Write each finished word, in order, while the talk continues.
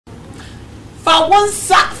But one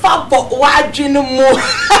sack for watching more.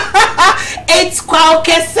 It's Kwaw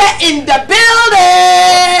Kese in the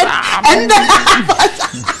building. And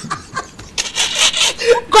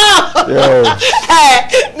hey,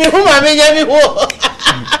 me who me who.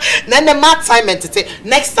 Then the mad time entertainment.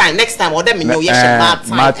 Next time, or them know yes,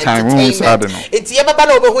 mad time entertainment. It's never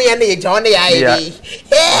been over who you Johnny. Hey,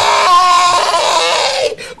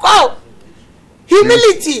 wow.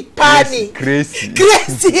 Humility, party, crazy,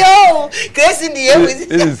 oh, crazy in the air. This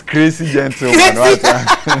is crazy, gentleman.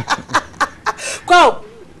 Wow,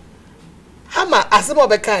 Hama, as some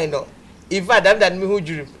of a kind of, if I damn that me who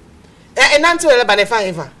dream. And I'm too about a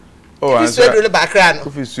fine. Oh, I'm sorry, the background.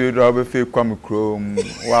 If you see Robert Fay come chrome,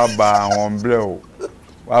 Waba, Mmre,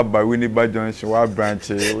 Waba, Winnie Bajonshi, Waba branch,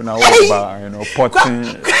 Waba, potting.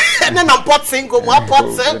 And then I'm potting, go more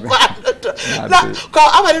potting. No, call,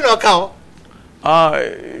 I don't know, call. Me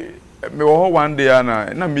one day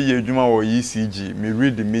na me yejuma wo ECG me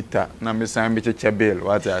read the meter na me sign me check bill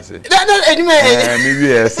what I say me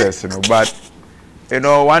VSS no but you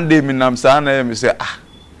know one day me nam say na me say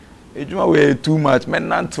ejuma we too much me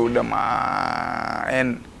nan to them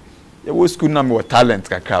and you was school na me talent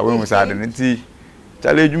kakra when we say that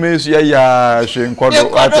challenge me so ya hwenkodo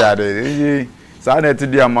what I dey Sanet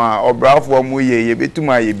diama obrafo mu ye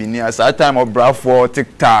betuma ye bini as that time obrafo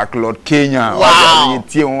TikTok Lord Kenya wow.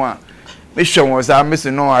 Me show was I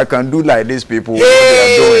missing no I can do like these people what they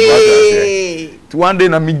are doing what they say. To one day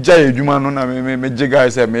na me jay ejuma no na me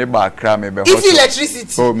jiga say me ba kra me be if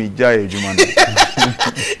electricity oh me jay ejuma no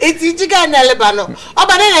it's jiga na lebano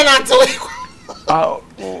oba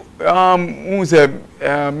na who say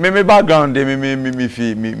me background dey me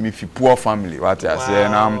fi poor family what I say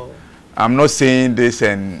and I'm not saying this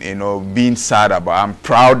and being sad about. I'm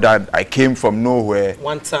proud that I came from nowhere.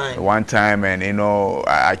 One time, and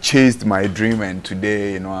I chased my dream, and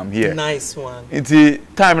today, I'm here. Nice one. It's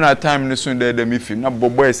time and time in the Sunday. The me na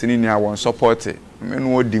boys in here want support it. Me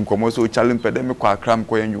no din komo so challenge pe dem kwa kram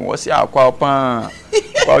ko yen wo si akwa pa.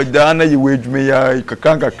 Kwa dana you wage me ya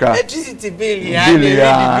kakaka. Electricity bill ya.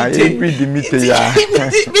 Every dimite ya.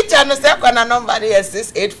 Me channel say kwa na number here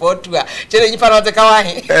 6842. Chele nyipa no te kawa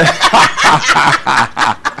he.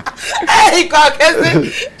 Hey, Kwaw Kese.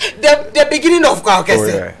 The beginning of Kwaw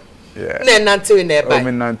Kese. Yeah. Ne nantu in there by.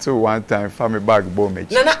 Me nantu one time family bag bo me.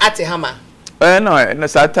 Na ate hammer. No,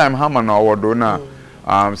 that time hammer no wodo na.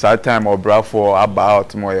 That time obrafo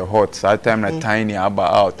about more hot. That time na tiny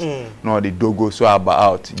about. No the dogo so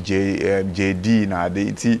about JD na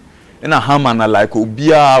the ti. Na hammer na like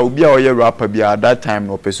obia oye rapper bia that time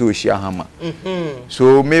no person share hammer.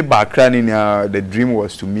 So me background in the dream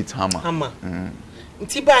was to meet hammer.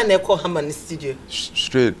 Ntiba na call hammer in studio.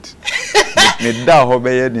 Straight. Me da ho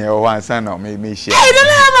be ye ne o ansa na me share. I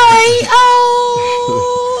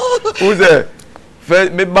don't know. Who's there?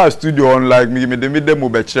 Me ba studio on like me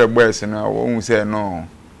them be chere boys na won say no.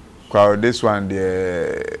 This one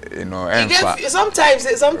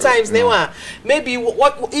sometimes they want maybe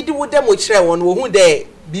what it would them chere one who there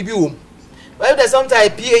bibi wom. Well there's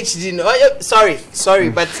sometimes PhD no sorry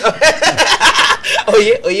but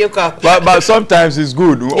but sometimes it's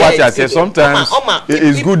good what I say sometimes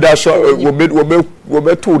it's good that we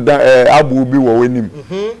be told that abu bi wo wenim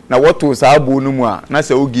na what was abu no mu a na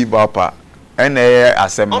say o give up and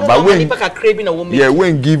assembly but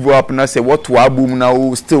when give up na say what to abu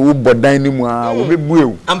na still bodan ni mu a we be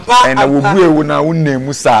buew and we buew na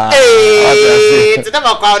unemu sa I didn't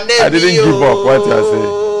give up what I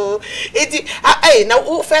say.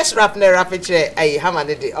 Now first rap hammer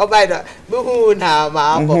de obaida buhu na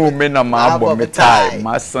ma abo me tie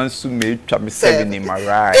my son su me twa me 7 in my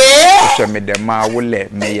ride so me dem ma wole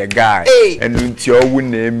me ye guy and unti o wu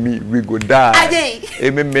na mi we go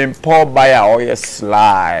die me pour by a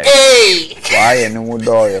slide why any wo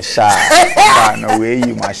do your side na we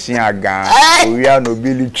you machine aga we are no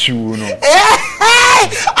billy chew no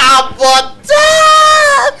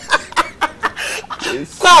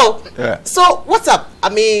So, so what's up? I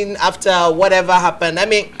mean, after whatever happened, I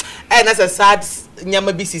mean, and as a sad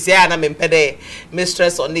nyama Bisa and I'm impede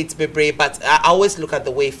mistress on it be brave, but I always look at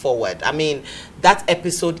the way forward. I mean, that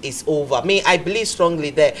episode is over. I mean, I believe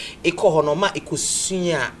strongly that eko honoma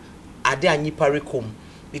ikusunya ade aniparikum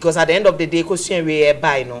because at the end of the day ikusunya we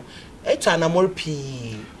buy no. Echa na more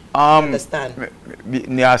pi. Understand?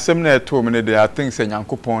 Ni asem na to me there I think say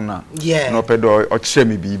Nyankopon na no pedo o kire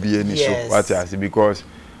me bibi ani so what I say because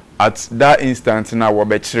at that instant na wo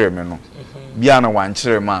be kire me no bia na wan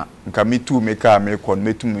kire ma nka me too make a me kon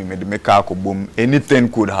me too me de make a kobom anything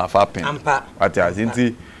could have happened what I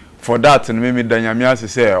say for that me danyame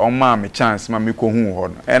ase say on ma me chance ma me ko hu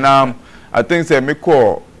ho and I think say me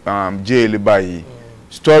call jail by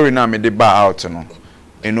story na me de ba out no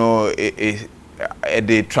you know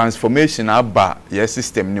the transformation about your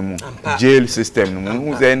system ni mu jail system ni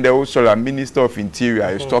mu then the also Minister of Interior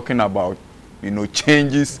is talking about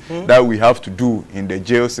changes that we have to do in the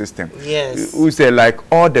jail system. Yes. Who say like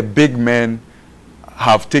all the big men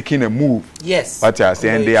have taken a move. Yes. What you are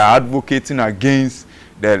saying, they are advocating against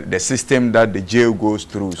the system that the jail goes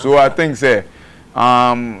through. So I think say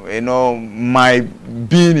my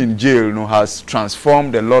being in jail has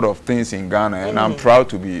transformed a lot of things in Ghana, and I'm proud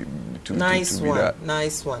to be nice to be one, that.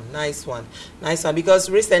 nice one. Because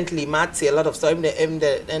recently, Matt see a lot of stuff in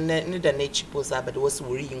the nature post, but it was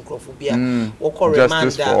worrying Crawfobia or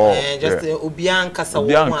Coromanda, just Ubian Casa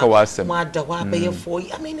for.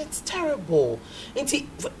 I mean, it's terrible.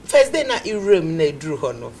 First day na room ne drew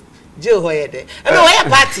honor. Joe Hoyede. I mean, where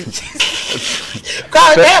party?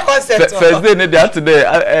 First day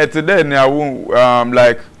today I won't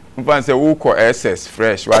like. Mpan say wo ko SS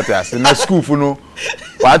fresh what I say na school for no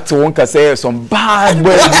what one can say some bad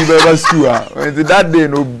boy in school and that day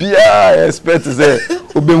no bia expect say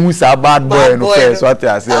obehu say bad boy no first what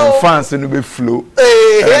I say and fans no be flow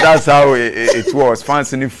and that's how it was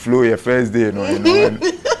fans no flow your first day no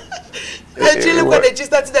actually when they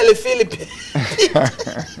just started the Philippines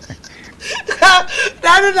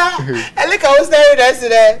I like I was there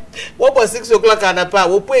yesterday. What was 6 o'clock and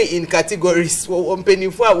we pay in categories. One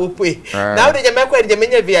penny for we pay. Now they make the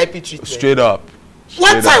VIP treatment. Straight up.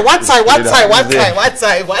 What time?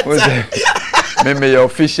 Maybe your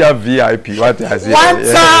official VIP. What is it? One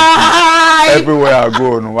time. Everywhere I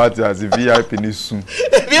go, no what is the VIP is soon.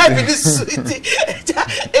 VIP is soon.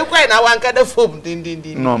 If I now want the phone,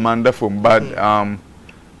 no man, the phone, but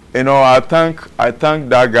I thank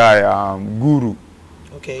that guy, Guru.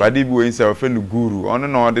 Okay. But he was a friend of Guru. I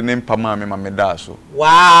don't know the name Pama Medaso.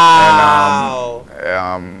 Wow.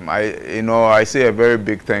 And I say a very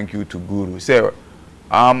big thank you to Guru. So,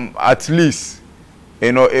 at least,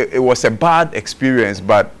 it was a bad experience,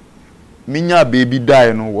 but Minya baby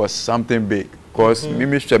die, was something big. Cause me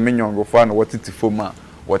Mr. Minyon go find what it for ma.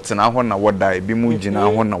 What's na hona what die? Bimu jina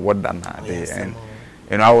hona what da na de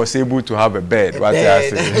and I was able to have a bed. What I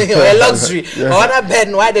say? A luxury. Or a bed,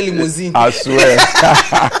 no the limousine. I swear.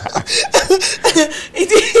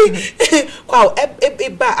 Wow, a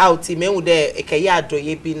bar out, me would a kayado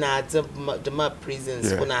ye be na the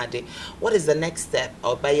prisons. What is the next step?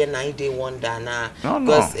 Or buy a 9-day wonder now?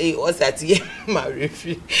 Because it was at my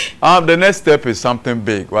refuge. The next step is something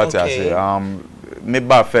big. What I say?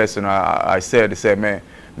 Maybe first, I said, me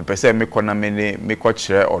person me kona me ko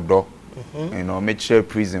chere odo. Me chere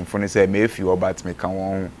prison for say me if you about me can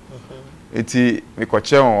one. Iti me ko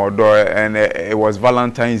chere odo and it was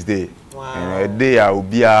Valentine's Day. Wow. A day I will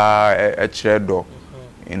be a chere do.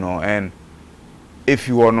 And if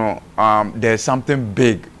you wanna there's something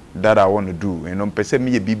big that I want to do. Person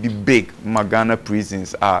me be big. My Ghana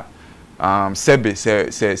prisons are sebe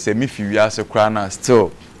say me few years crana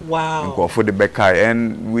still. Wow. For the Bekai,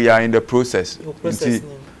 and we are in the process.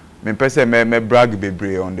 Me person me brag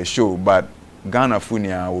bebre on the show, but Ghana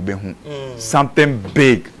Funia will be something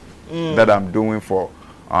big that I'm doing for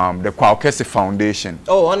the Kwaw Kese Foundation.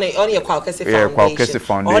 Oh, on your Kwaw Kese Foundation. Yeah, Kwaw Kese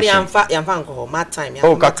Foundation. Oh, yamfa my time.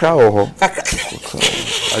 Oh, kakra ho.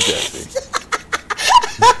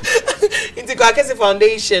 Into Kwaw Kese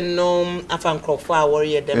Foundation, afan Kwaw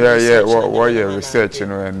warrior. Warrior research,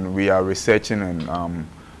 and we are researching and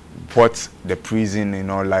what the prison,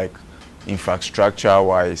 like infrastructure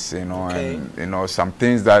wise, and some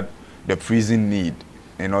things that the prison need,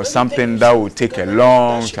 something that will take a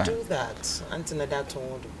long time. Do that.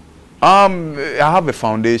 I have a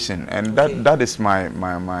foundation, and that is my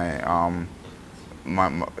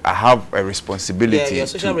I have a responsibility. Yeah, your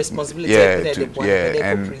social responsibility.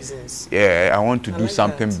 I want to do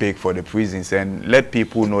something big for the prisons and let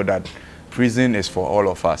people know that prison is for all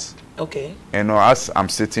of us. Okay. As I'm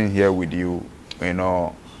sitting here with you,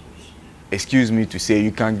 excuse me to say,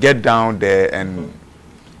 you can get down there and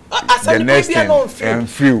the next thing and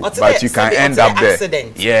feel, but you can end up there.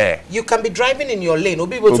 Accident. Yeah. You can be driving in your lane.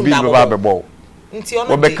 Obi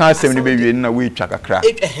can't say me baby na we chaka crack.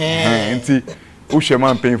 Nti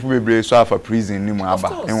Usheman painful baby so for prison ni mo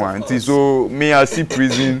aba. So me I see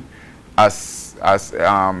prison as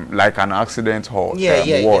like an accident hall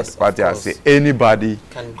ward, but I say anybody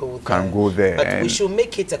can go there. But we should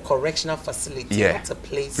make it a correctional facility, not a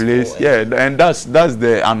place. And that's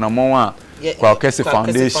the Anamoa Kwaw Kese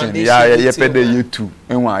Foundation. You too.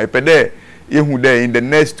 In the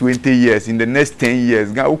next 20 years, in the next 10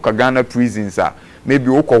 years, Ghana prisons are maybe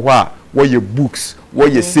what your books,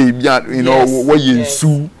 what you say, what you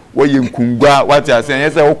sue, what you kungwa, what you are saying,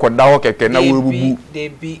 yes, I could now keke na we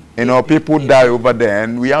be. You know, people die over there,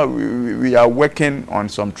 and we are working on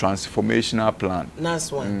some transformational plan.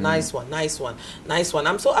 Nice one, nice one.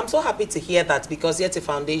 I'm so happy to hear that, because yet a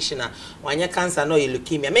foundation when you cancer no you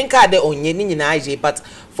leukemia. I mean, but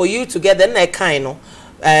for you to get the kind of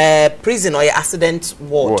prison or accident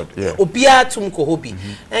ward. Obia tumko hobi.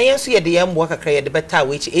 And yes, you the work a the better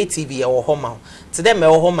which ATV or home. To them,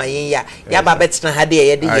 or home, ya babetna had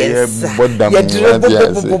the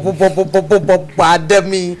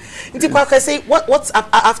what's up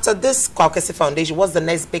after this Kese Foundation? What's the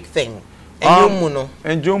next big thing?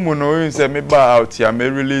 And Jomuno is a me out here. Me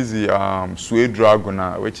release the Sweet Dragon,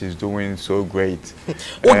 which is doing so great.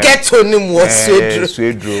 We get to know what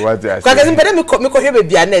Sweet Dragon. What I say? Because I'm better. Me hear me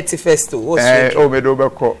be a net festival. Oh, me do be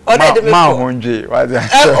call. Ma honje. What I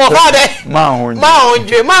say? Ma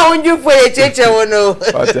honje for a cheche wono.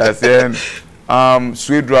 What I say?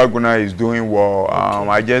 Sweet Dragon is doing well.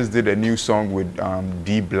 I just did a new song with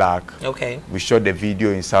D Black. Okay. We shot the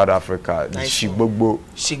video in South Africa. Nice. Shigbobo.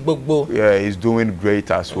 Yeah, he's doing great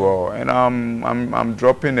as well. And I'm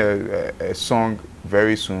dropping a song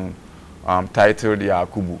very soon. Titled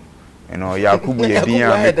Yakubu. You know, Yakubu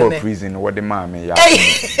Yedin prison. What the man me? Hey,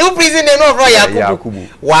 who prison they know from Yakubu?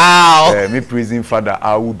 Wow. Me prison father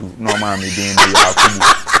Audu. No man me doing the Yakubu.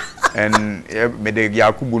 And me the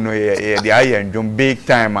Yakubu no the iron jump big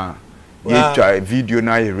time try video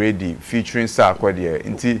now ready featuring Sakwa there.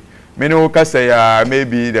 Inti me no ka say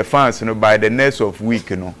maybe the fans by the next of week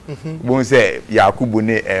won't say Yakubu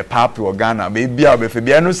ne papi or Ghana maybe I be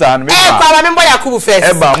no san me remember Yakubu first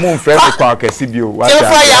eba mo friend Kwaw Kese bio what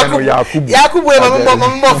Yakubu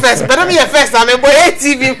mo first but me first I remember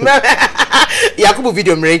ATV Yakubu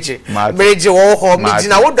video Mmre wo ho me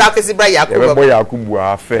gina wo do akesi bra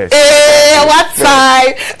Yakubu first what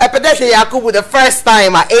time I pedestrian Yakubu the first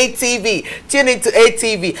time at ATV tune into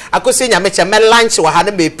ATV akosi nya me lunch wa ha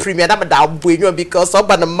na me premiere na me da because of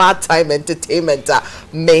the mad time entertainment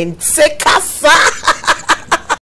main se kasa